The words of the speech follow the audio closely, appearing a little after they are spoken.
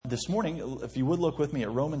This morning, if you would look with me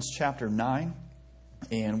at Romans chapter 9,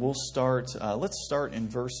 and we'll start, let's start in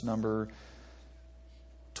verse number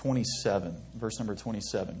 27. Verse number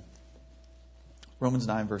 27. Romans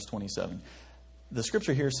 9, verse 27. The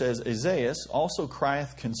scripture here says, Isaiah also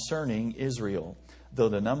crieth concerning Israel. Though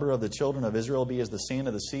the number of the children of Israel be as the sand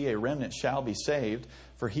of the sea, a remnant shall be saved,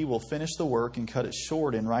 for he will finish the work and cut it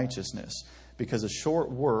short in righteousness, because a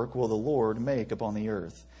short work will the Lord make upon the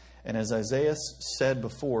earth. And as Isaiah said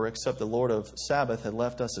before, except the Lord of Sabaoth had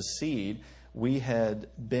left us a seed, we had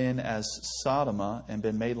been as Sodom and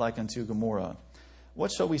been made like unto Gomorrah.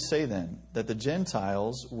 What shall we say then? That the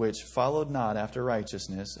Gentiles, which followed not after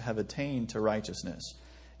righteousness, have attained to righteousness,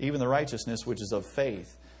 even the righteousness which is of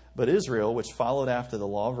faith. But Israel, which followed after the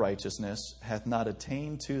law of righteousness, hath not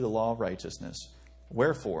attained to the law of righteousness.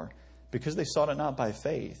 Wherefore? Because they sought it not by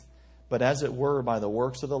faith, but as it were by the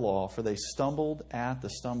works of the law, for they stumbled at the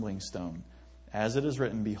stumbling stone. As it is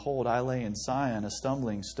written, Behold, I lay in Sion a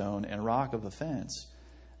stumbling stone and rock of offense,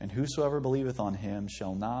 and whosoever believeth on him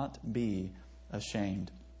shall not be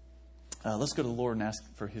ashamed. Let's go to the Lord and ask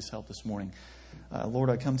for His help this morning. Lord,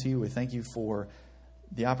 I come to you. We thank you for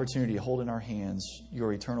the opportunity to hold in our hands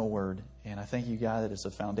your eternal word. And I thank you, God, that it's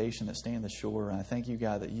a foundation that stands sure. And I thank you,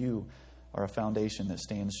 God, that you are a foundation that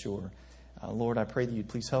stands sure. Lord, I pray that you'd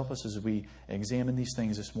please help us as we examine these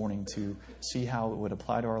things this morning to see how it would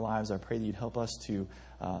apply to our lives. I pray that you'd help us to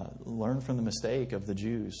learn from the mistake of the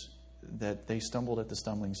Jews, that they stumbled at the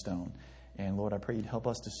stumbling stone. And Lord, I pray you'd help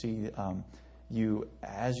us to see you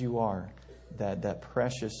as you are, that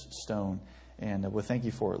precious stone. And we'll thank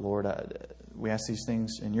you for it, Lord. We ask these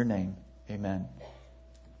things in your name. Amen.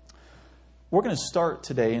 We're going to start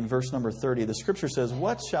today in verse number 30. The scripture says,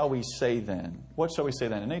 what shall we say then? What shall we say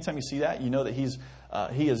then? And anytime you see that, you know that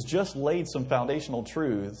he has just laid some foundational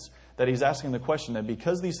truths that he's asking the question that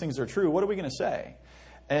because these things are true, what are we going to say?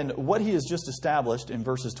 And what he has just established in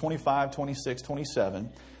verses 25, 26, 27,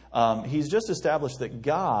 he's just established that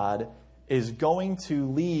God is going to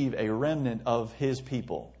leave a remnant of his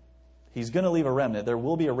people. He's going to leave a remnant. There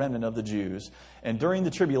will be a remnant of the Jews. And during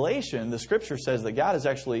the tribulation, the scripture says that God is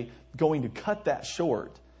actually going to cut that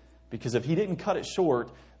short. Because if he didn't cut it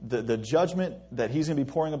short, the judgment that he's going to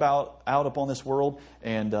be pouring out upon this world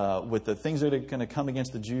and with the things that are going to come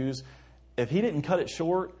against the Jews, if he didn't cut it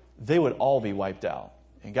short, they would all be wiped out.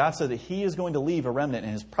 And God said that he is going to leave a remnant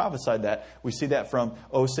and has prophesied that. We see that from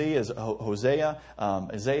Hosea as Hosea.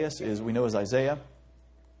 Isaiah is, we know, as Isaiah.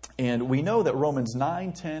 And we know that Romans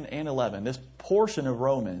 9, 10, and 11, this portion of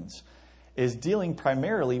Romans, is dealing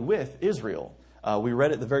primarily with Israel. We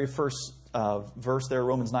read it the very first verse there,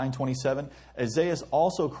 Romans 9, 27. Isaiah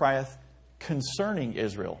also crieth concerning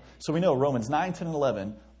Israel. So we know Romans 9, 10, and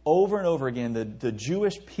 11, over and over again, the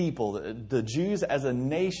Jewish people, the Jews as a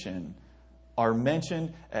nation, are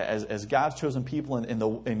mentioned as God's chosen people,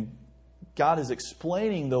 and God is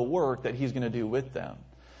explaining the work that he's going to do with them.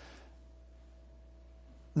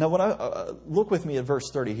 Now, when I look with me at verse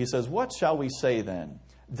 30, he says, what shall we say then?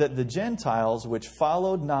 That the Gentiles which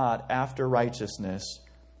followed not after righteousness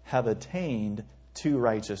have attained to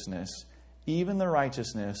righteousness, even the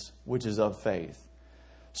righteousness which is of faith.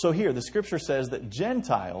 So here, the scripture says that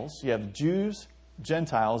Gentiles, you have Jews,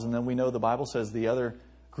 Gentiles, and then we know the Bible says the other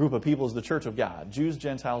group of people is the church of God. Jews,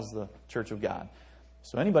 Gentiles, the church of God.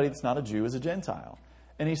 So anybody that's not a Jew is a Gentile.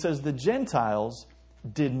 And he says the Gentiles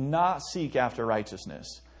did not seek after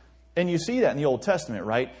righteousness. And you see that in the Old Testament,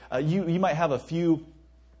 right? You might have a few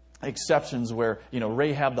exceptions where,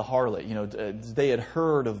 Rahab the harlot, they had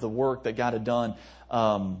heard of the work that God had done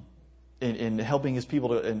in helping his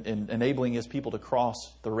people in enabling his people to cross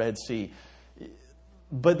the Red Sea.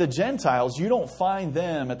 But the Gentiles, you don't find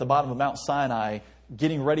them at the bottom of Mount Sinai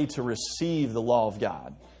getting ready to receive the law of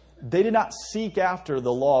God. They did not seek after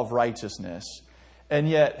the law of righteousness. And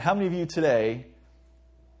yet, how many of you today,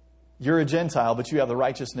 you're a Gentile, but you have the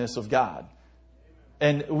righteousness of God?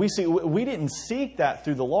 And we didn't seek that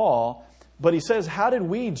through the law, but he says, how did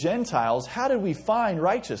we Gentiles, how did we find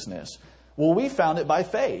righteousness? Well, we found it by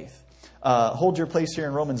faith. Hold your place here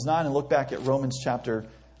in Romans 9 and look back at Romans chapter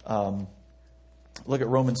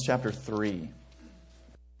 3.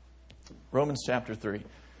 Romans chapter 3.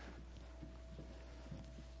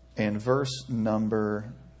 And verse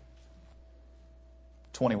number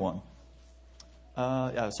 21.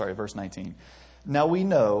 Verse 19. Now we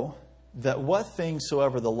know that what things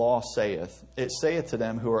soever the law saith, it saith to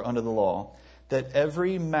them who are under the law, that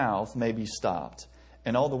every mouth may be stopped,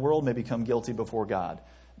 and all the world may become guilty before God.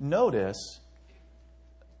 Notice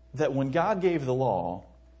that when God gave the law,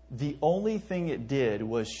 the only thing it did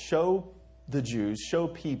was show the Jews, show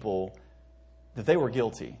people that they were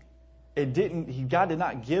guilty. God did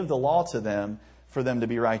not give the law to them for them to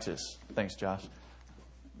be righteous. Thanks, Josh.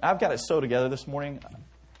 I've got it so together this morning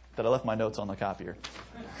that I left my notes on the copier.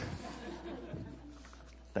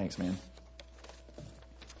 Thanks, man.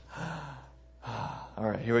 All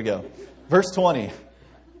right, here we go. Verse 20.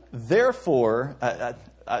 Therefore,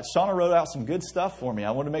 Shauna wrote out some good stuff for me.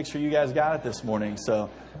 I wanted to make sure you guys got it this morning. So,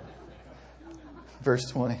 verse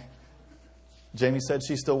 20. Jamie said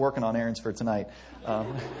she's still working on errands for tonight.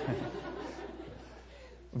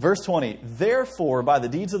 Verse 20, therefore, by the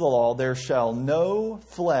deeds of the law, there shall no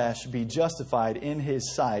flesh be justified in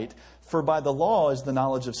his sight, for by the law is the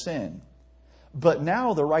knowledge of sin. But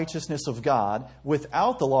now the righteousness of God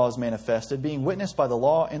without the law is manifested, being witnessed by the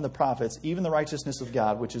law and the prophets, even the righteousness of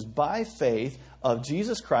God, which is by faith of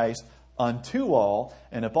Jesus Christ unto all,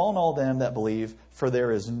 and upon all them that believe, for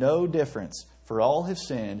there is no difference. For all have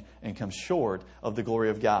sinned and come short of the glory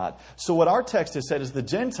of God. So what our text has said is the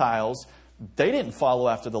Gentiles, they didn't follow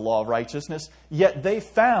after the law of righteousness, yet they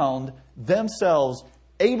found themselves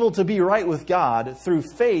able to be right with God through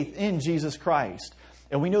faith in Jesus Christ.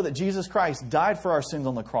 And we know that Jesus Christ died for our sins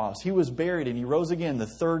on the cross. He was buried and He rose again the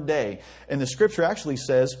third day. And the Scripture actually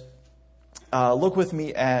says, look with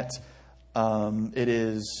me at, look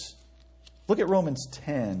at Romans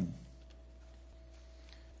 10.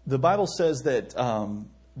 The Bible says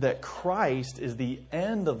that Christ is the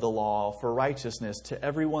end of the law for righteousness to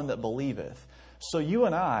everyone that believeth. So you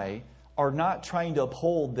and I are not trying to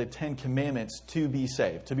uphold the Ten Commandments to be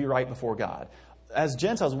saved, to be right before God. As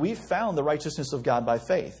Gentiles, we've found the righteousness of God by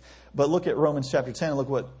faith. But look at Romans chapter 10 and look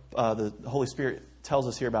what the Holy Spirit tells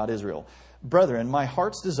us here about Israel. Brethren, my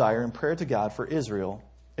heart's desire and prayer to God for Israel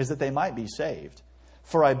is that they might be saved.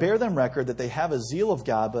 For I bear them record that they have a zeal of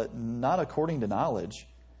God, but not according to knowledge.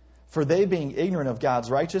 For they, being ignorant of God's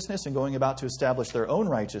righteousness and going about to establish their own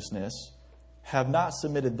righteousness, have not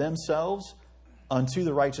submitted themselves unto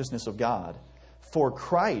the righteousness of God. For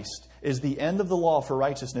Christ is the end of the law for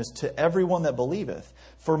righteousness to everyone that believeth.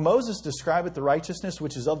 For Moses describeth the righteousness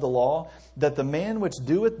which is of the law, that the man which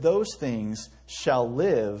doeth those things shall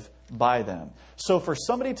live by them. So for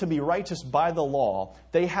somebody to be righteous by the law,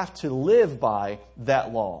 they have to live by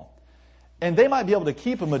that law. And they might be able to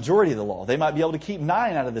keep a majority of the law. They might be able to keep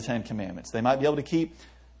 9 out of the 10 commandments. They might be able to keep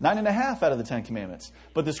 9.5 out of the 10 commandments.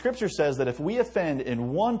 But the Scripture says that if we offend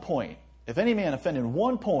in one point, if any man offend in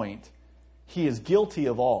one point, he is guilty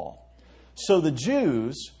of all. So the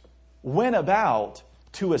Jews went about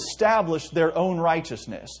to establish their own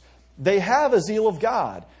righteousness. They have a zeal of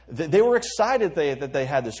God. They were excited that they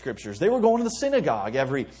had the Scriptures. They were going to the synagogue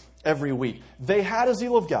every week. They had a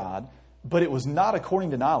zeal of God, but it was not according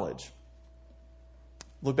to knowledge.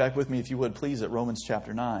 Look back with me, if you would, please, at Romans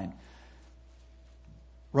chapter 9.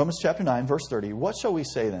 Romans chapter 9, verse 30. What shall we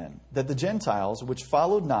say then? That the Gentiles, which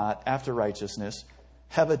followed not after righteousness,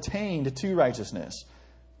 have attained to righteousness.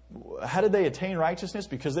 How did they attain righteousness?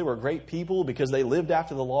 Because they were great people? Because they lived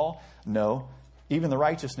after the law? No. Even the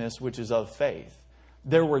righteousness which is of faith.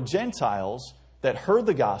 There were Gentiles that heard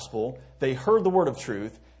the gospel, they heard the word of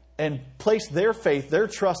truth, and placed their faith, their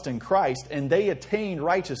trust in Christ, and they attained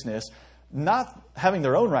righteousness, not having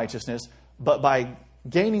their own righteousness, but by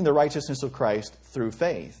gaining the righteousness of Christ through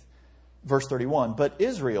faith. Verse 31, but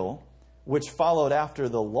Israel, which followed after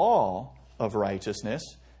the law of righteousness,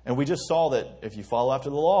 and we just saw that if you follow after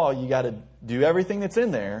the law, you got to do everything that's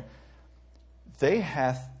in there, they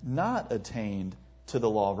hath not attained to the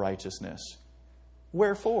law of righteousness.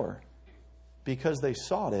 Wherefore? Because they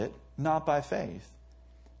sought it not by faith,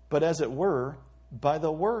 but as it were, by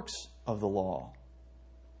the works of the law.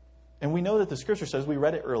 And we know that the Scripture says, we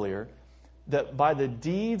read it earlier, that by the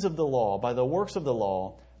deeds of the law, by the works of the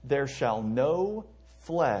law, there shall no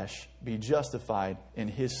flesh be justified in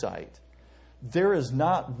His sight. There is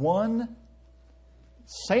not one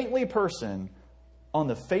saintly person on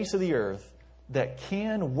the face of the earth that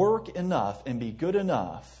can work enough and be good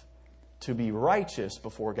enough to be righteous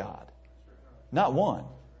before God. Not one.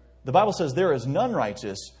 The Bible says there is none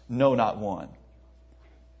righteous, no, not one.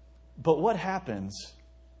 But what happens?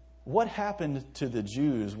 What happened to the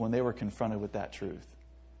Jews when they were confronted with that truth?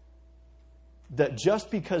 That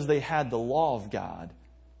just because they had the law of God,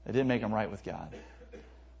 it didn't make them right with God.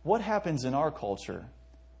 What happens in our culture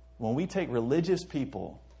when we take religious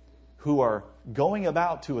people who are going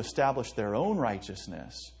about to establish their own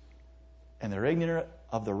righteousness and they're ignorant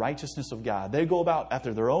of the righteousness of God? They go about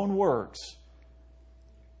after their own works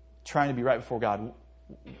trying to be right before God.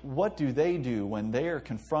 What do they do when they are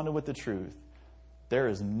confronted with the truth? There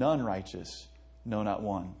is none righteous, no, not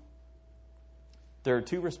one. There are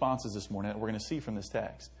 2 responses this morning that we're going to see from this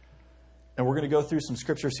text. And we're going to go through some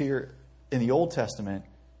scriptures here in the Old Testament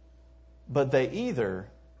But they either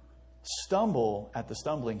stumble at the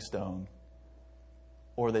stumbling stone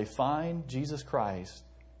or they find Jesus Christ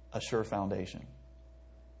a sure foundation.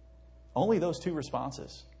 Only those two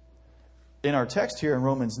responses. In our text here in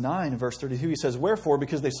Romans 9, verse 32, he says, "Wherefore,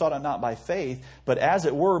 because they sought it not by faith, but as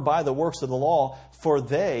it were by the works of the law, for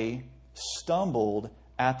they stumbled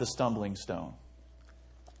at the stumbling stone."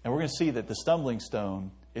 And we're going to see that the stumbling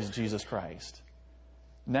stone is Jesus Christ.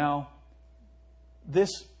 Now,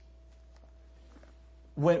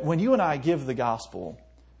 when you and I give the gospel,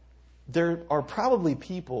 there are probably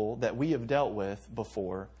people that we have dealt with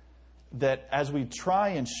before that as we try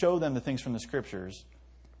and show them the things from the Scriptures,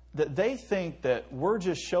 that they think that we're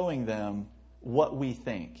just showing them what we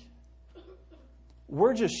think.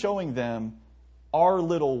 We're just showing them our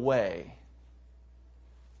little way.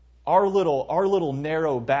 Our little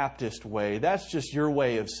narrow Baptist way. That's just your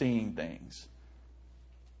way of seeing things.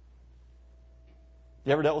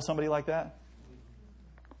 You ever dealt with somebody like that?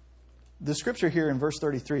 The scripture here in verse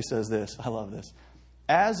 33 says this. I love this.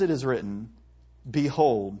 "As it is written,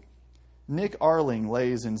 behold, Nick Arling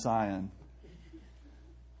lays in Zion."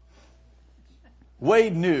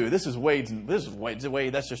 Wade knew. This is Wade.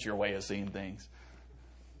 That's just your way of seeing things.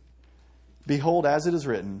 "Behold, as it is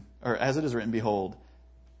written, behold,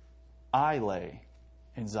 I lay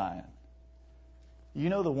in Zion." You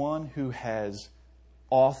know the one who has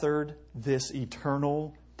authored this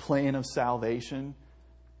eternal plan of salvation?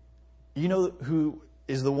 You know who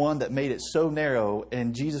is the one that made it so narrow,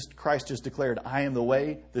 and Jesus Christ just declared, "I am the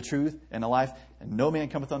way, the truth, and the life, and no man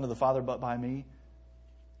cometh unto the Father but by me"?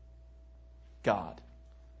 God.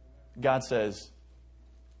 God says,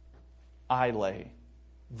 "I lay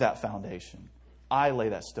that foundation. I lay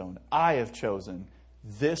that stone. I have chosen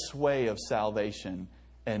this way of salvation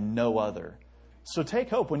and no other." So take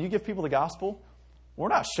hope. When you give people the gospel, we're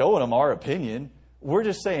not showing them our opinion. We're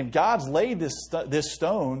just saying, God's laid this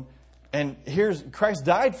stone, and here's Christ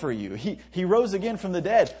died for you. He rose again from the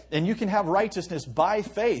dead, and you can have righteousness by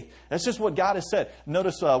faith. That's just what God has said.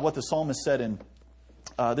 Notice what the psalmist said in,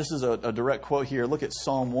 this is a direct quote here. Look at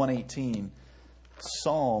Psalm 118.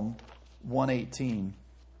 Psalm 118.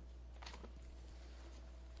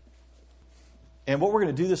 And what we're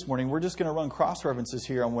going to do this morning, we're just going to run cross-references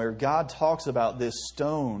here on where God talks about this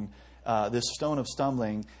stone of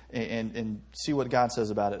stumbling, and see what God says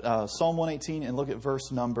about it. Psalm 118, and look at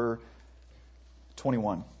verse number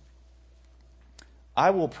 21. "I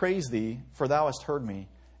will praise thee, for thou hast heard me,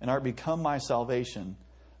 and art become my salvation.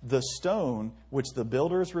 The stone which the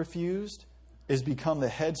builders refused is become the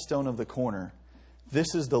headstone of the corner.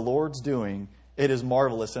 This is the Lord's doing. It is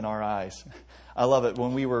marvelous in our eyes." I love it.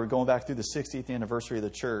 When we were going back through the 60th anniversary of the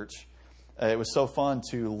church, it was so fun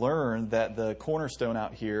to learn that the cornerstone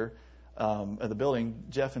out here at the building,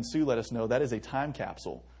 Jeff and Sue let us know, that is a time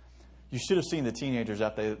capsule. You should have seen the teenagers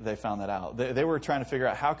after they found that out. They were trying to figure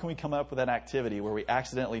out, how can we come up with an activity where we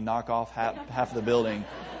accidentally knock off half of the building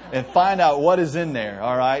and find out what is in there,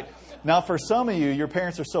 all right? Now, for some of you, your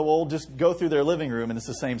parents are so old, just go through their living room and it's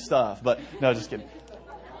the same stuff. But no, just kidding.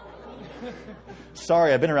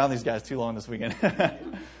 Sorry, I've been around these guys too long this weekend.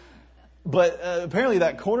 But apparently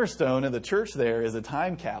that cornerstone in the church there is a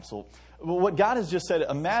time capsule. What God has just said,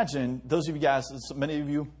 imagine, those of you guys, many of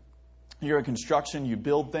you, you're in construction, you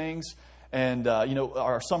build things, and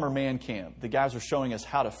our summer man camp, the guys are showing us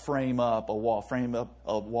how to frame up a wall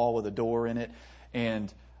with a door in it.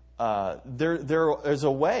 And there is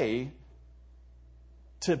a way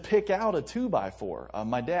to pick out a 2x4.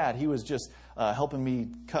 My dad, he was just helping me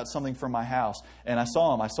cut something for my house, and I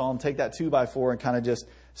saw him take that 2x4 and kind of just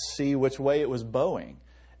see which way it was bowing.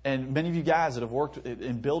 And many of you guys that have worked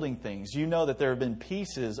in building things, you know that there have been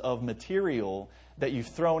pieces of material that you've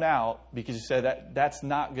thrown out because you said that's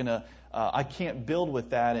not going to, I can't build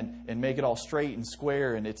with that and make it all straight and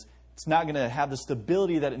square, and it's not going to have the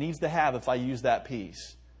stability that it needs to have if I use that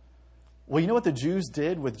piece. Well, you know what the Jews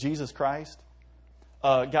did with Jesus Christ?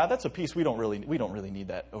 God, that's a piece we don't really need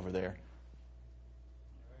that over there.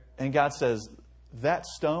 And God says, that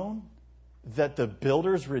stone that the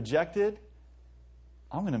builders rejected,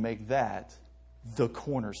 I'm going to make that the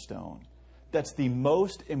cornerstone. That's the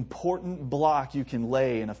most important block you can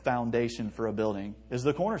lay in a foundation for a building, is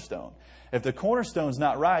the cornerstone. If the cornerstone's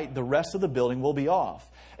not right, the rest of the building will be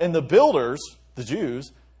off. And the builders, the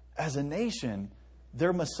Jews, as a nation,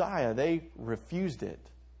 their Messiah, they refused it.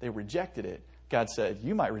 They rejected it. God said,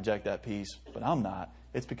 you might reject that piece, but I'm not.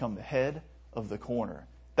 It's become the head of the corner.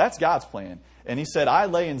 That's God's plan. And he said, I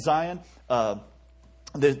lay in Zion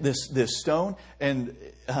this stone. And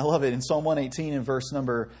I love it. In Psalm 118 in verse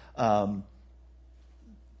number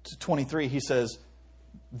 23, he says,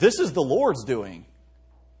 this is the Lord's doing.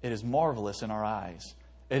 it is marvelous in our eyes.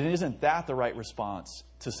 And isn't that the right response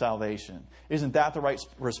to salvation? Isn't that the right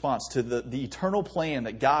response to the eternal plan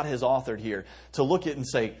that God has authored here? To look at it and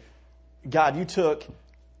say, God, you took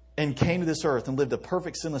and came to this earth and lived a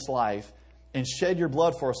perfect sinless life and shed your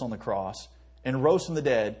blood for us on the cross and rose from the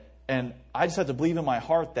dead. And I just have to believe in my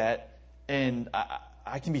heart that and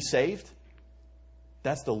I can be saved.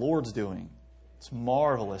 That's the Lord's doing. It's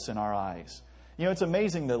marvelous in our eyes. You know, it's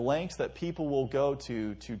amazing the lengths that people will go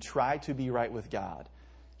to try to be right with God.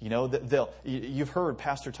 You know, you've heard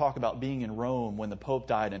Pastor talk about being in Rome when the Pope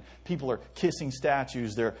died, and people are kissing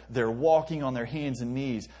statues. They're walking on their hands and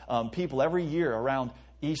knees. People every year around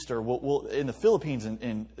Easter, will in the Philippines and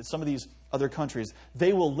in some of these other countries,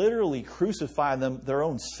 they will literally crucify their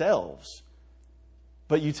own selves.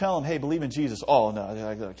 But you tell them, hey, believe in Jesus. Oh, no,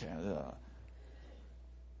 I can't.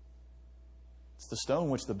 It's the stone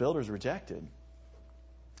which the builders rejected.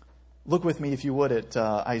 Look with me, if you would, at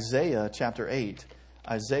Isaiah chapter 8.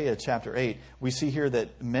 Isaiah chapter 8. We see here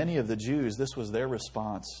that many of the Jews, this was their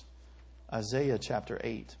response. Isaiah chapter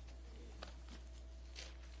 8.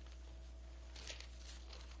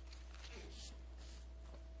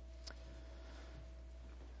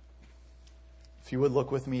 If you would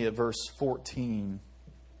look with me at verse 14.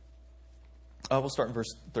 We'll start in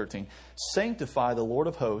verse 13. Sanctify the Lord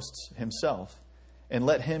of hosts himself, and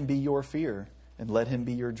let him be your fear, and let him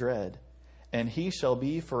be your dread. And he shall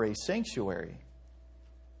be for a sanctuary,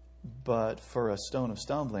 but for a stone of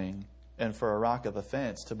stumbling, and for a rock of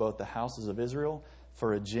offense to both the houses of Israel,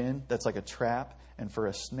 for a gin, that's like a trap, and for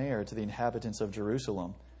a snare to the inhabitants of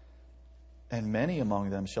Jerusalem. And many among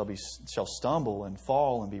them shall stumble and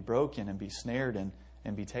fall and be broken and be snared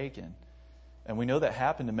and be taken. And we know that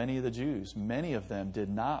happened to many of the Jews. Many of them did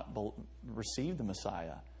not receive the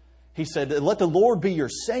Messiah. He said, let the Lord be your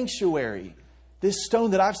sanctuary. This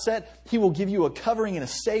stone that I've set, he will give you a covering and a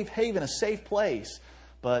safe haven, a safe place.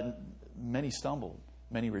 But many stumbled,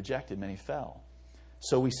 many rejected, many fell.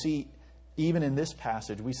 So we see, even in this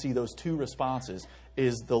passage, we see those two responses.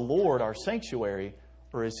 Is the Lord our sanctuary,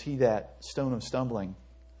 or is he that stone of stumbling?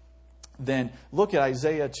 Then look at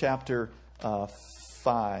Isaiah chapter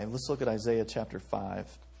 5. Let's look at Isaiah chapter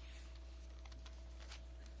 5.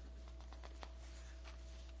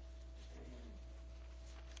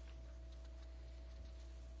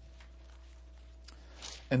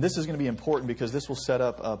 And this is going to be important because this will set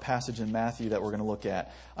up a passage in Matthew that we're going to look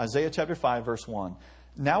at. Isaiah chapter 5, verse 1.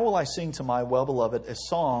 Now will I sing to my well-beloved a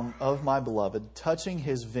song of my beloved, touching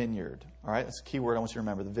his vineyard. All right, that's a key word I want you to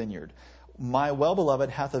remember, the vineyard. My well-beloved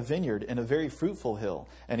hath a vineyard in a very fruitful hill,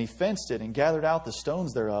 and he fenced it and gathered out the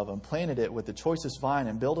stones thereof, and planted it with the choicest vine,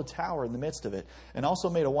 and built a tower in the midst of it, and also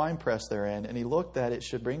made a winepress therein. And he looked that it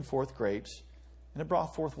should bring forth grapes, and it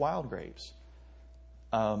brought forth wild grapes.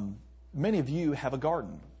 Many of you have a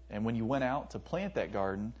garden, and when you went out to plant that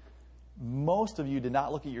garden, most of you did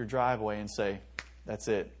not look at your driveway and say, that's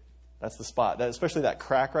it, that's the spot. Especially that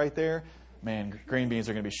crack right there, man, green beans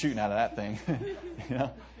are going to be shooting out of that thing. You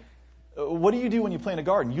know? What do you do when you plant a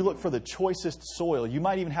garden? You look for the choicest soil. You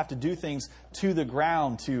might even have to do things to the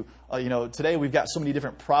ground to, today we've got so many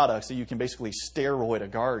different products that you can basically steroid a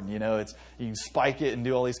garden. You can spike it and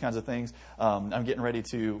do all these kinds of things. We're getting ready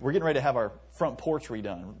to have our front porch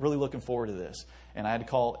redone. Really looking forward to this. And I had to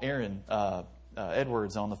call Aaron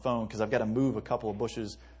Edwards on the phone because I've got to move a couple of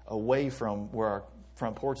bushes away from where our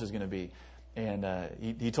front porch is going to be. And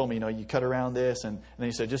he told me, you cut around this, and then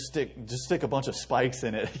he said, just stick a bunch of spikes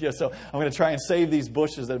in it. So I'm going to try and save these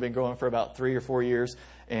bushes that have been growing for about 3 or 4 years,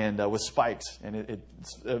 and with spikes. And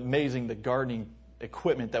it's amazing the gardening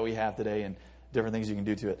equipment that we have today and different things you can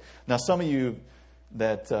do to it. Now, some of you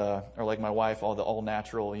that are like my wife, all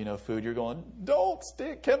natural, food, you're going, don't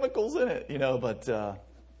stick chemicals in it, But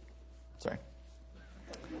sorry,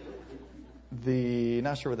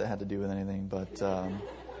 not sure what that had to do with anything, but.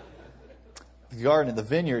 The garden, the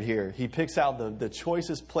vineyard here, he picks out the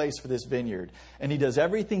choicest place for this vineyard. And he does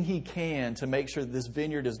everything he can to make sure that this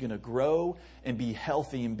vineyard is going to grow and be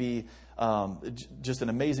healthy and be just an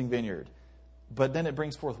amazing vineyard. But then it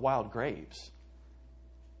brings forth wild grapes.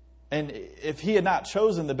 And if he had not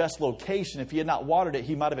chosen the best location, if he had not watered it,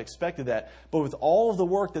 he might have expected that. But with all of the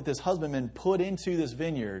work that this husbandman put into this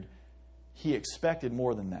vineyard, he expected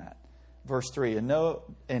more than that. Verse 3, And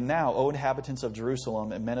now, O inhabitants of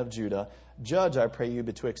Jerusalem and men of Judah, judge, I pray you,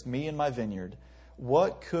 betwixt me and my vineyard.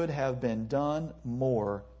 What could have been done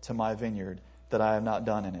more to my vineyard that I have not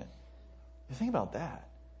done in it? You think about that.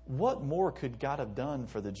 What more could God have done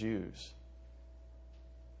for the Jews?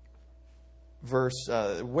 Verse,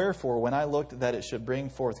 Wherefore, when I looked that it should bring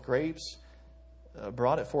forth grapes,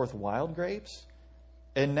 brought it forth wild grapes?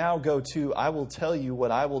 And now go to, I will tell you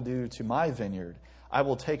what I will do to my vineyard. I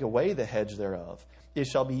will take away the hedge thereof. It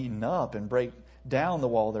shall be eaten up, and break down the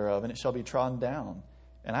wall thereof, and it shall be trodden down.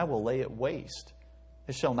 And I will lay it waste.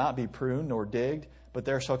 It shall not be pruned nor digged, but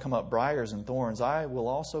there shall come up briars and thorns. I will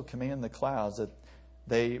also command the clouds that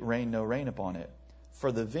they rain no rain upon it.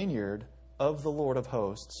 For the vineyard of the Lord of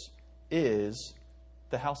hosts is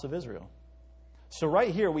the house of Israel. So right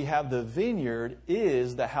here we have the vineyard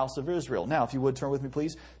is the house of Israel. Now, if you would turn with me,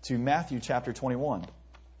 please, to Matthew chapter 21.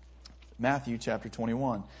 Matthew chapter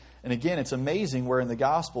 21. And again, it's amazing where in the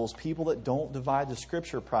Gospels, people that don't divide the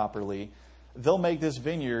Scripture properly, they'll make this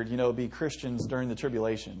vineyard, be Christians during the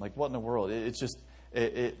tribulation. Like, what in the world? It's just,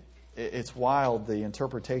 it's wild, the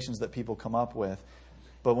interpretations that people come up with.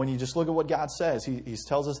 But when you just look at what God says, He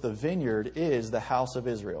tells us the vineyard is the house of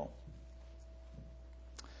Israel.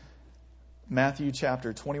 Matthew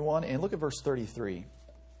chapter 21, and look at verse 33.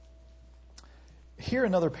 Hear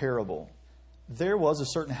another parable. There was a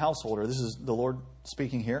certain householder, this is the Lord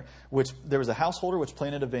speaking here, there was a householder which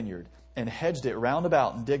planted a vineyard, and hedged it round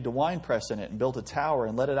about, and digged a winepress in it, and built a tower,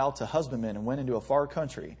 and let it out to husbandmen, and went into a far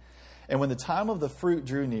country. And when the time of the fruit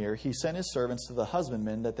drew near, he sent his servants to the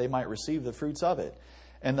husbandmen, that they might receive the fruits of it.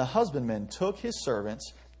 And the husbandmen took his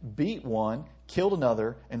servants, beat one, killed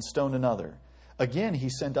another, and stoned another. Again, he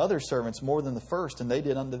sent other servants more than the first, and they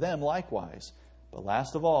did unto them likewise. But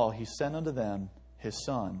last of all, he sent unto them his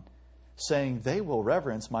son, saying, They will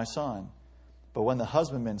reverence my son. But when the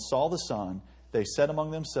husbandmen saw the son, they said among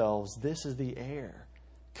themselves, This is the heir.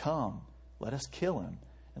 Come, let us kill him,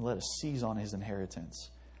 and let us seize on his inheritance.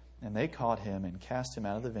 And they caught him, and cast him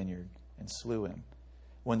out of the vineyard, and slew him.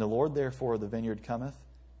 When the Lord therefore of the vineyard cometh,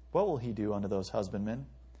 what will he do unto those husbandmen?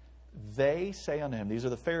 They say unto him, these are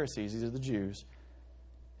the Pharisees, these are the Jews,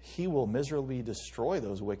 He will miserably destroy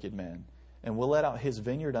those wicked men, and will let out his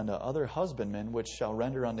vineyard unto other husbandmen, which shall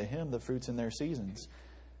render unto him the fruits in their seasons.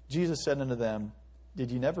 Jesus said unto them,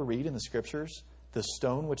 Did ye never read in the Scriptures, the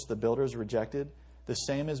stone which the builders rejected, the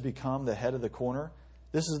same is become the head of the corner?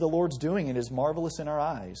 This is the Lord's doing, and is marvelous in our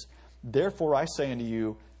eyes. Therefore I say unto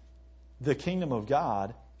you, the kingdom of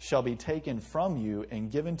God shall be taken from you,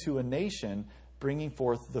 and given to a nation, bringing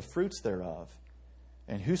forth the fruits thereof.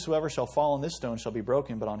 And whosoever shall fall on this stone shall be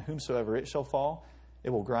broken, but on whomsoever it shall fall, it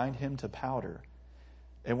will grind him to powder.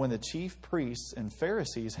 And when the chief priests and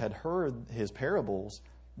Pharisees had heard his parables,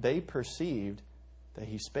 they perceived that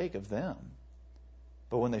he spake of them.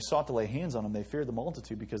 But when they sought to lay hands on him, they feared the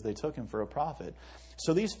multitude, because they took him for a prophet.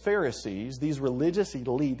 So these Pharisees, these religious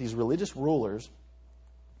elite, these religious rulers,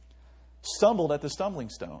 stumbled at the stumbling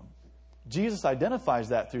stone. Jesus identifies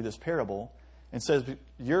that through this parable and says,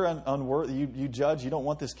 you're unworthy, you judge, you don't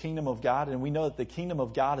want this kingdom of God. And we know that the kingdom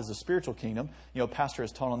of God is a spiritual kingdom. Pastor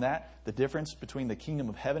has taught on that, the difference between the kingdom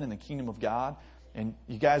of heaven and the kingdom of God. And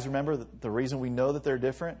you guys remember the reason we know that they're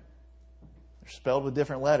different? They're spelled with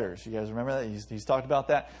different letters. You guys remember that? He's talked about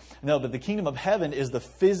that. No, but the kingdom of heaven is the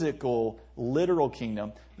physical, literal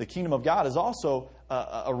kingdom. The kingdom of God is also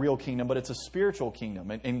a real kingdom, but it's a spiritual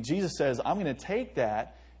kingdom. And Jesus says, I'm going to take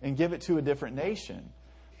that and give it to a different nation.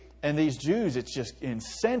 And these Jews, it's just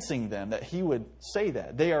incensing them that he would say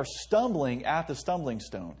that. They are stumbling at the stumbling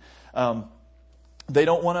stone. They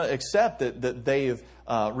don't want to accept that they have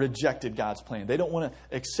rejected God's plan. They don't want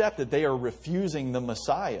to accept that they are refusing the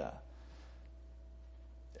Messiah.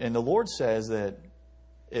 And the Lord says that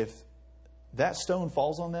if that stone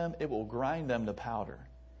falls on them, it will grind them to powder.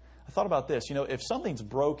 I thought about this. If something's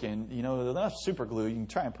broken, there's enough super glue, you can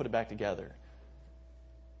try and put it back together.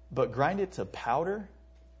 But grind it to powder?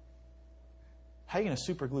 How are you going to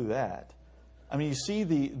super glue that? I mean, you see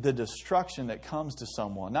the destruction that comes to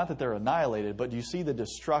someone. Not that they're annihilated, but you see the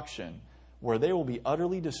destruction where they will be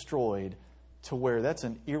utterly destroyed, to where that's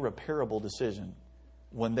an irreparable decision.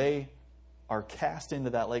 When they are cast into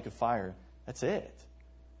that lake of fire, that's it.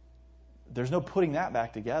 There's no putting that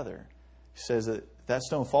back together. He says that if that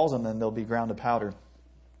stone falls on them, they'll be ground to powder.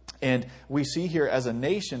 And we see here as a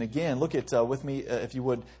nation, again, look at with me, if you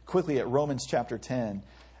would, quickly at Romans chapter 10.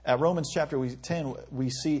 At Romans chapter 10, we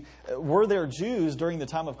see, were there Jews during the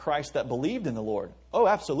time of Christ that believed in the Lord? Oh,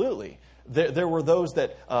 absolutely. There were those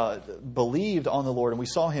that believed on the Lord, and we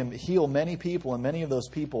saw him heal many people, and many of those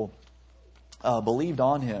people believed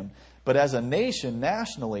on him. But as a nation,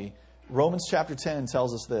 nationally, Romans chapter 10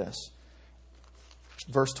 tells us this.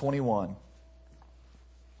 Verse 21.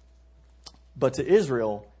 But to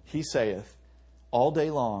Israel he saith, All day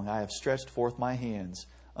long I have stretched forth my hands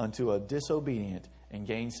unto a disobedient and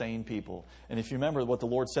gainsaying people. And if you remember what the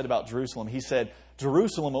Lord said about Jerusalem, he said,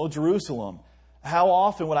 Jerusalem, O Jerusalem, how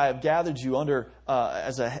often would I have gathered you under,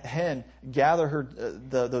 as a hen, gather her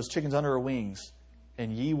those chickens under her wings,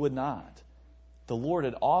 and ye would not. The Lord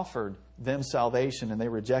had offered them salvation, and they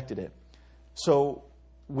rejected it. So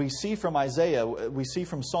we see from Isaiah, we see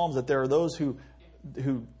from Psalms that there are those who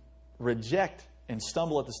reject and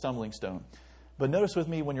stumble at the stumbling stone. But notice with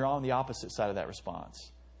me when you're on the opposite side of that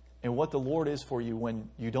response, and what the Lord is for you when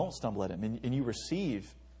you don't stumble at Him and you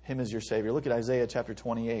receive Him as your Savior. Look at Isaiah chapter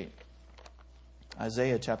 28.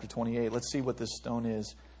 Isaiah chapter 28. Let's see what this stone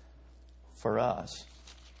is for us.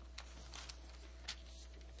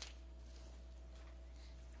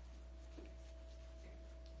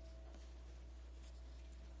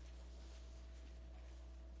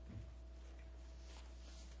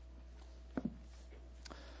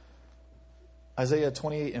 Isaiah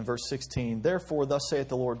 28 and verse 16, Therefore thus saith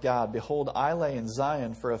the Lord God, Behold, I lay in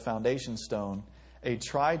Zion for a foundation stone, a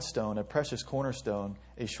tried stone, a precious cornerstone,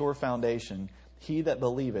 a sure foundation. He that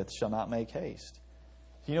believeth shall not make haste.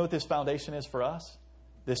 You know what this foundation is for us?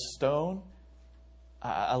 This stone?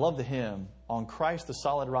 I love the hymn, On Christ the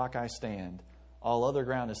solid rock I stand, all other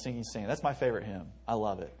ground is sinking sand. That's my favorite hymn. I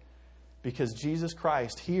love it. Because Jesus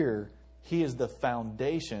Christ here, He is the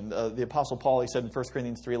foundation. The Apostle Paul, he said in 1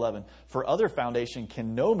 Corinthians 3:11, For other foundation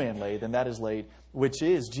can no man lay than that is laid, which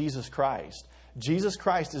is Jesus Christ. Jesus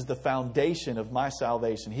Christ is the foundation of my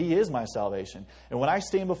salvation. He is my salvation. And when I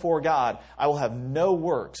stand before God, I will have no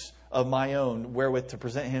works of my own wherewith to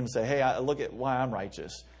present Him and say, hey, look at why I'm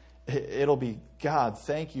righteous. It'll be, God,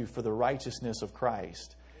 thank you for the righteousness of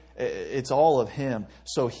Christ. It's all of Him.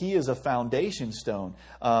 So He is a foundation stone.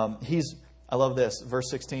 I love this, verse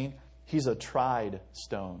 16. He's a tried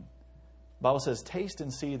stone. The Bible says, taste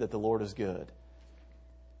and see that the Lord is good.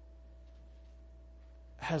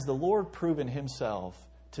 Has the Lord proven Himself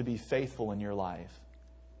to be faithful in your life?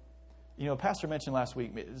 You know, Pastor mentioned last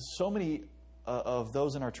week, so many of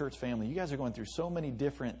those in our church family, you guys are going through so many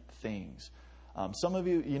different things. Some of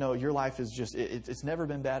you, you know, your life is just, it's never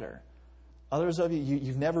been better. Others of you,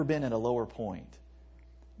 you've never been at a lower point.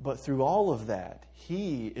 But through all of that,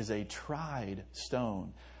 He is a tried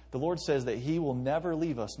stone. The Lord says that He will never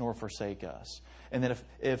leave us nor forsake us. And that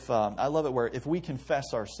if I love it where if we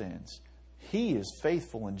confess our sins, He is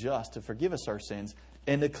faithful and just to forgive us our sins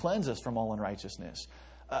and to cleanse us from all unrighteousness.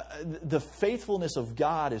 The faithfulness of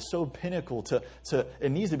God is so pinnacle to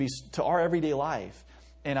it needs to be to our everyday life.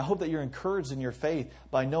 And I hope that you're encouraged in your faith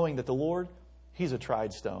by knowing that the Lord, He's a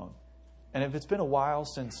tried stone. And if it's been a while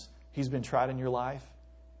since He's been tried in your life,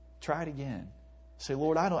 try it again. Say,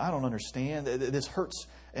 Lord, I don't understand. This hurts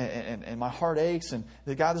and my heart aches. And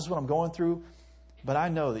God, this is what I'm going through. But I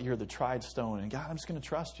know that you're the tried stone. And God, I'm just going to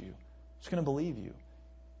trust you. I'm just going to believe you.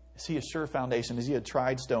 Is He a sure foundation? Is He a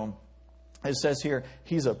tried stone? It says here,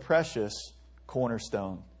 He's a precious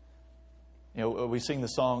cornerstone. You know, we sing the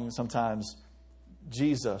song sometimes,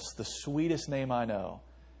 Jesus, the sweetest name I know.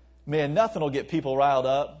 Man, nothing will get people riled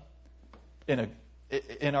up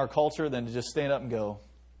in our culture than to just stand up and go,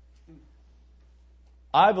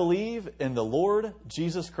 I believe in the Lord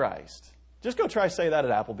Jesus Christ. Just go try to say that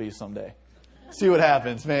at Applebee's someday. See what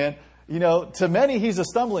happens, man. You know, to many, He's a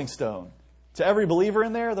stumbling stone. To every believer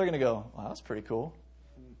in there, they're going to go, wow, that's pretty cool.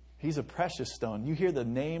 He's a precious stone. You hear the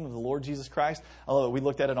name of the Lord Jesus Christ. I love it. We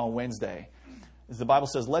looked at it on Wednesday. As the Bible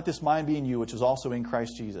says, let this mind be in you, which was also in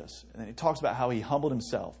Christ Jesus. And it talks about how He humbled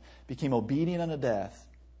Himself, became obedient unto death,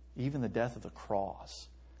 even the death of the cross.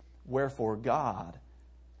 Wherefore God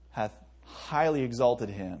hath highly exalted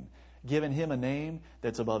Him, given Him a name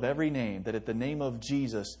that's above every name, that at the name of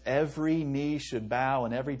Jesus every knee should bow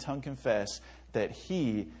and every tongue confess that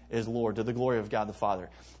He is Lord, to the glory of God the Father.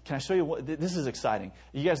 Can I show you what? This is exciting.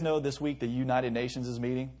 You guys know this week the United Nations is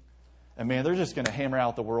meeting? And man, they're just going to hammer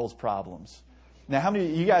out the world's problems. Now, how many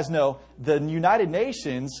of you guys know the United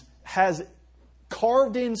Nations has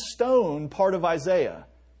carved in stone part of Isaiah?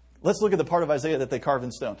 Let's look at the part of Isaiah that they carved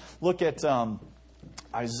in stone. Look at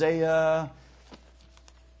Isaiah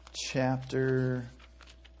chapter...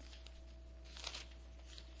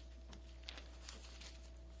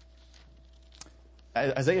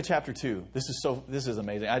 Isaiah chapter 2. This is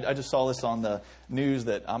amazing. I just saw this on the news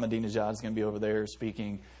that Ahmadinejad is going to be over there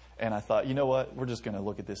speaking. And I thought, you know what? We're just going to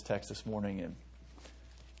look at this text this morning. And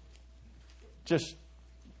just,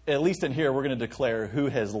 at least in here, we're going to declare who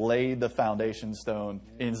has laid the foundation stone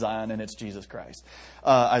in Zion, and it's Jesus Christ.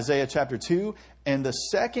 Isaiah chapter 2. And the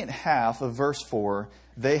second half of verse 4,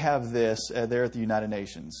 they have this there at the United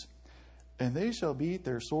Nations. And they shall beat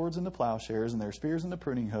their swords into plowshares and their spears into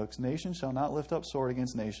pruning hooks. Nation shall not lift up sword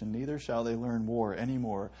against nation, neither shall they learn war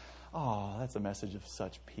anymore. Oh, that's a message of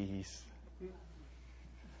such peace.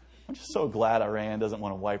 I'm just so glad Iran doesn't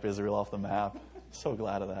want to wipe Israel off the map. So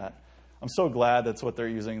glad of that. I'm so glad that's what they're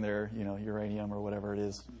using their, uranium or whatever it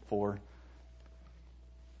is for.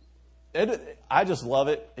 I just love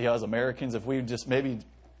it, as Americans, if we just maybe,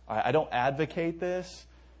 I don't advocate this,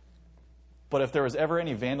 but if there was ever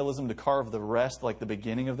any vandalism to carve the rest, like the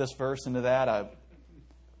beginning of this verse into that,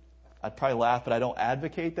 I'd probably laugh, but I don't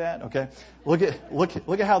advocate that, okay? Look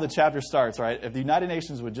at how the chapter starts, right? If the United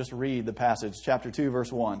Nations would just read the passage, chapter 2,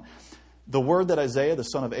 verse 1. The word that Isaiah, the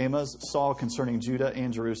son of Amos, saw concerning Judah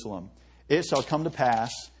and Jerusalem. It shall come to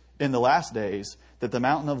pass in the last days that the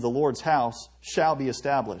mountain of the Lord's house shall be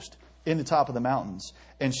established in the top of the mountains,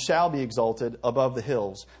 and shall be exalted above the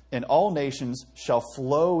hills, and all nations shall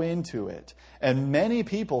flow into it. And many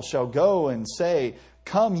people shall go and say,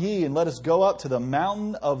 Come ye, and let us go up to the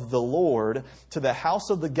mountain of the Lord, to the house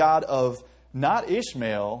of the God of, not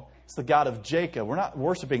Ishmael, it's the God of Jacob. We're not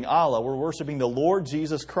worshiping Allah, we're worshiping the Lord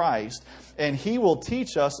Jesus Christ. And He will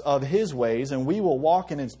teach us of His ways, and we will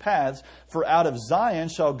walk in His paths. For out of Zion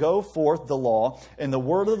shall go forth the law, and the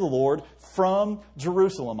word of the Lord from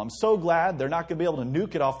Jerusalem. I'm so glad they're not going to be able to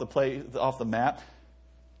nuke it off the map.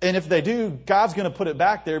 And if they do, God's going to put it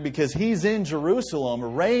back there because He's in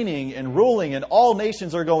Jerusalem, reigning and ruling, and all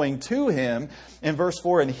nations are going to Him. In verse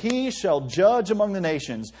 4, and He shall judge among the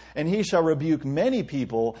nations, and He shall rebuke many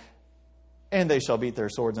people, and they shall beat their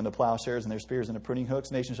swords into plowshares and their spears into pruning hooks.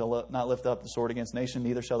 Nation shall not lift up the sword against nation,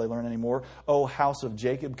 neither shall they learn any more. O house of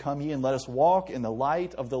Jacob, come ye, and let us walk in the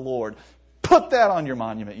light of the Lord. Put that on your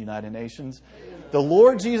monument, United Nations. The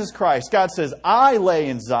Lord Jesus Christ, God says, I lay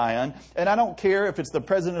in Zion, and I don't care if it's the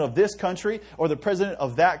president of this country or the president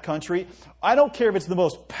of that country. I don't care if it's the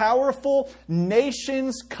most powerful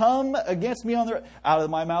nations come against me out of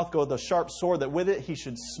my mouth goeth the sharp sword, that with it He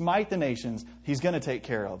should smite the nations. He's going to take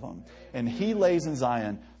care of them. And He lays in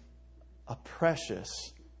Zion a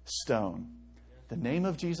precious stone. The name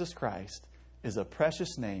of Jesus Christ is a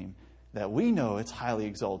precious name that we know it's highly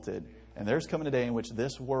exalted. And there's coming a day in which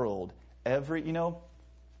this world, President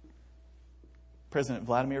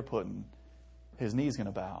Vladimir Putin, his knee's going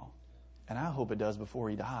to bow. And I hope it does before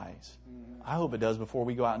he dies. I hope it does before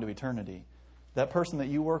we go out into eternity. That person that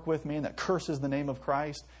you work with, man, that curses the name of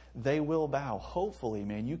Christ, they will bow. Hopefully,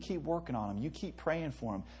 man, you keep working on them. You keep praying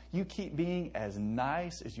for them. You keep being as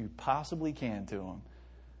nice as you possibly can to them.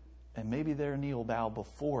 And maybe their knee will bow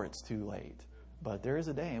before it's too late. But there is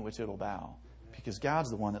a day in which it'll bow. Because God's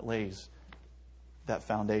the one that lays that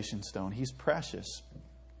foundation stone. He's precious.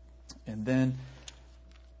 And then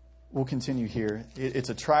we'll continue here. It's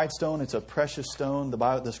a tried stone. It's a precious stone.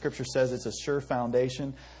 The Scripture says it's a sure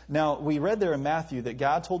foundation. Now, we read there in Matthew that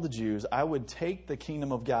God told the Jews, I would take the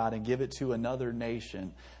kingdom of God and give it to another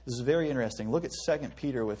nation. This is very interesting. Look at 2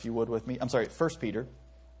 Peter, if you would, with me. 1 Peter.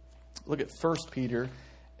 Look at 1 Peter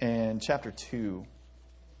and chapter 2.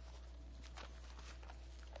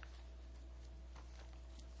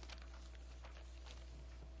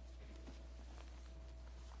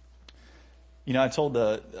 I told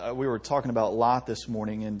we were talking about Lot this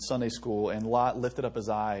morning in Sunday school, and Lot lifted up his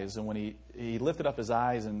eyes. And when he lifted up his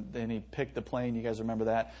eyes, and then he picked the plane, you guys remember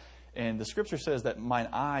that? And the Scripture says that mine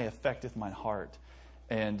eye affecteth mine heart.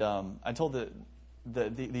 And I told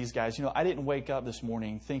these guys, I didn't wake up this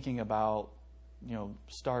morning thinking about,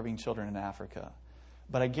 starving children in Africa.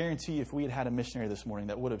 But I guarantee you, if we had had a missionary this morning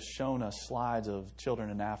that would have shown us slides of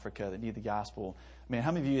children in Africa that need the gospel, man,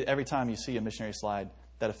 how many of you, every time you see a missionary slide,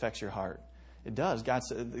 that affects your heart? It does.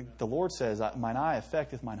 The Lord says, mine eye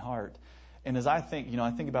affecteth mine heart. And as I think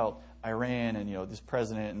about Iran and, this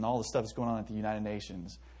president and all the stuff that's going on at the United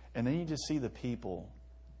Nations. And then you just see the people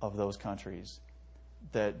of those countries,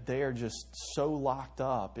 that they are just so locked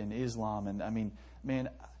up in Islam.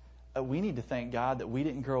 And we need to thank God that we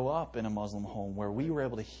didn't grow up in a Muslim home where we were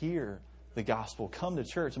able to hear the gospel, come to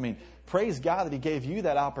church. Praise God that He gave you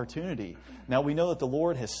that opportunity. Now, we know that the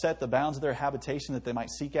Lord has set the bounds of their habitation that they might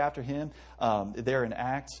seek after Him. There in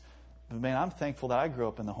Acts. But man, I'm thankful that I grew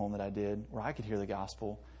up in the home that I did, where I could hear the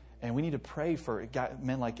gospel. And we need to pray for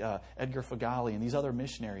men like Edgar Fagali and these other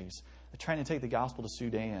missionaries trying to take the gospel to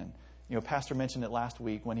Sudan. Pastor mentioned it last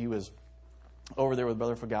week when he was over there with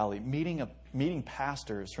Brother Fagali, meeting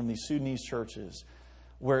pastors from these Sudanese churches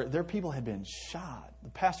where their people had been shot.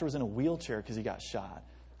 The pastor was in a wheelchair because he got shot.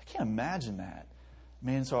 I can't imagine that.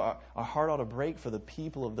 Man, so our heart ought to break for the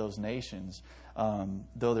people of those nations,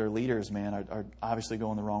 though their leaders, man, are obviously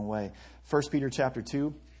going the wrong way. 1 Peter chapter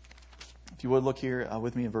 2, if you would look here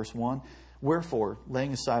with me in verse 1. Wherefore,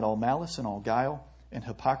 laying aside all malice and all guile, and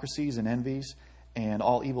hypocrisies and envies, and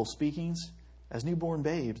all evil speakings, as newborn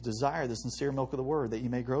babes, desire the sincere milk of the word, that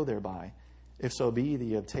you may grow thereby. If so be that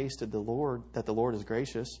you have tasted that the Lord is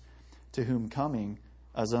gracious, to whom coming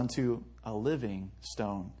as unto a living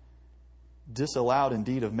stone, disallowed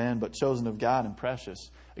indeed of men, but chosen of God and precious.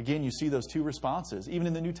 Again, you see those two responses. Even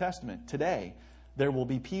in the New Testament, today, there will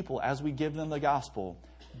be people, as we give them the gospel,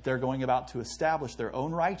 they're going about to establish their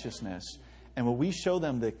own righteousness. And when we show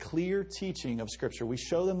them the clear teaching of Scripture, we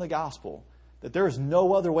show them the gospel, that there is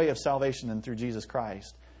no other way of salvation than through Jesus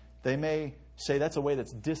Christ, they may say that's a way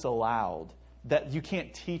that's disallowed, that you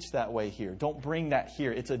can't teach that way here. Don't bring that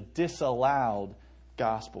here. It's a disallowed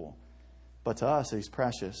gospel. But to us, He's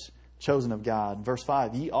precious, chosen of God. Verse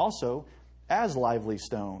 5, ye also, as lively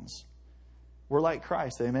stones, we're like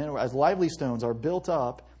Christ, amen? As lively stones are built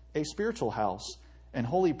up a spiritual house and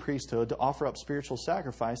holy priesthood to offer up spiritual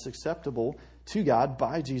sacrifice acceptable to God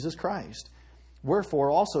by Jesus Christ. Wherefore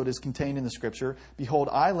also it is contained in the Scripture, behold,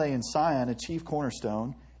 I lay in Sion a chief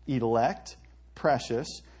cornerstone, elect, precious,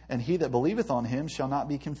 and he that believeth on him shall not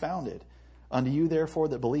be confounded. Unto you therefore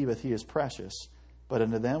that believeth he is precious, but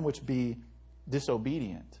unto them which be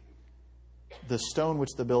disobedient, the stone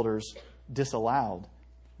which the builders disallowed,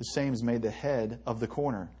 the same is made the head of the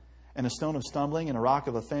corner, and a stone of stumbling and a rock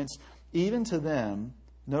of offense, even to them,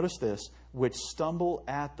 notice this, which stumble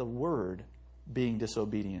at the word, being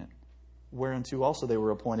disobedient, whereunto also they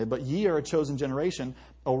were appointed. But ye are a chosen generation,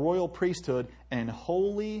 a royal priesthood, and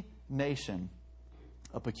holy nation,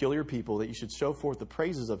 a peculiar people, that you should show forth the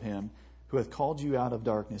praises of Him who hath called you out of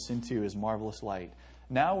darkness into His marvelous light.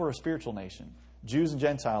 Now we're a spiritual nation. Jews and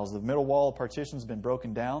Gentiles, the middle wall of partition has been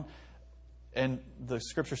broken down, and the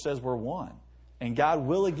Scripture says we're one. And God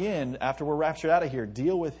will again, after we're raptured out of here,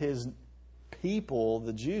 deal with His people,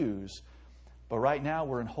 the Jews. But right now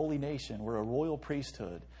we're in holy nation. We're a royal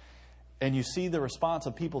priesthood. And you see the response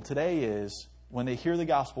of people today is, when they hear the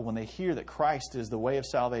gospel, when they hear that Christ is the way of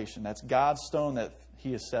salvation, that's God's stone that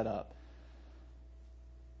He has set up,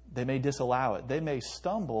 they may disallow it. They may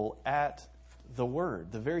stumble at the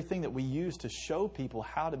Word, the very thing that we use to show people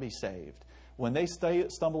how to be saved. When they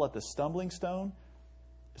stumble at the stumbling stone,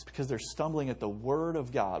 it's because they're stumbling at the Word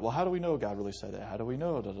of God. Well, how do we know God really said that? How do we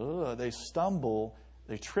know? Da, da, da. They stumble,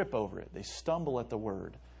 they trip over it. They stumble at the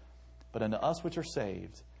Word. But unto us which are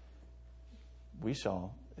saved, we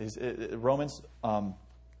shall. Romans,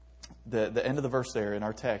 the end of the verse there in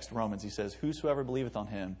our text, Romans, he says, whosoever believeth on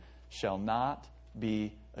Him shall not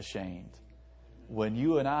be ashamed. When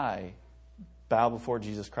you and I bow before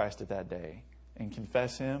Jesus Christ at that day and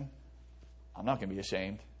confess Him, I'm not going to be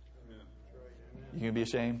ashamed. You going to be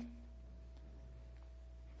ashamed?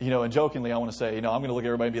 And jokingly, I want to say, I'm going to look at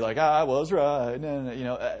everybody and be like, I was right.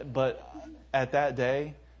 No, but at that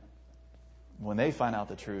day, when they find out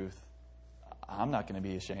the truth, I'm not going to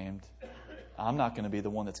be ashamed. I'm not going to be the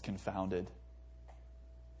one that's confounded.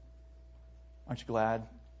 Aren't you glad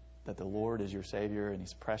that the Lord is your Savior and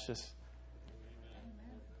He's precious?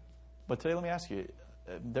 But today, let me ask you,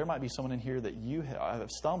 there might be someone in here that you have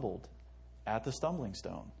stumbled at the stumbling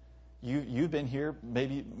stone. You've been here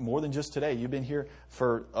maybe more than just today. You've been here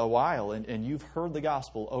for a while, and you've heard the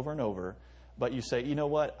gospel over and over. But you say, you know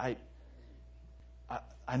what?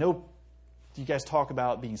 I know you guys talk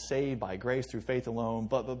about being saved by grace through faith alone,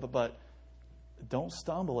 but don't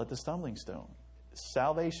stumble at the stumbling stone.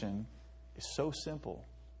 Salvation is so simple.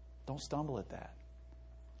 Don't stumble at that.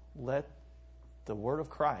 Let the word of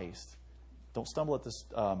Christ, don't stumble at this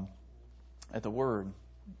at the word.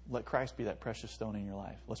 Let Christ be that precious stone in your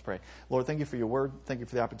life. Let's pray. Lord, thank you for your word. Thank you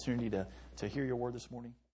for the opportunity to hear your word this morning.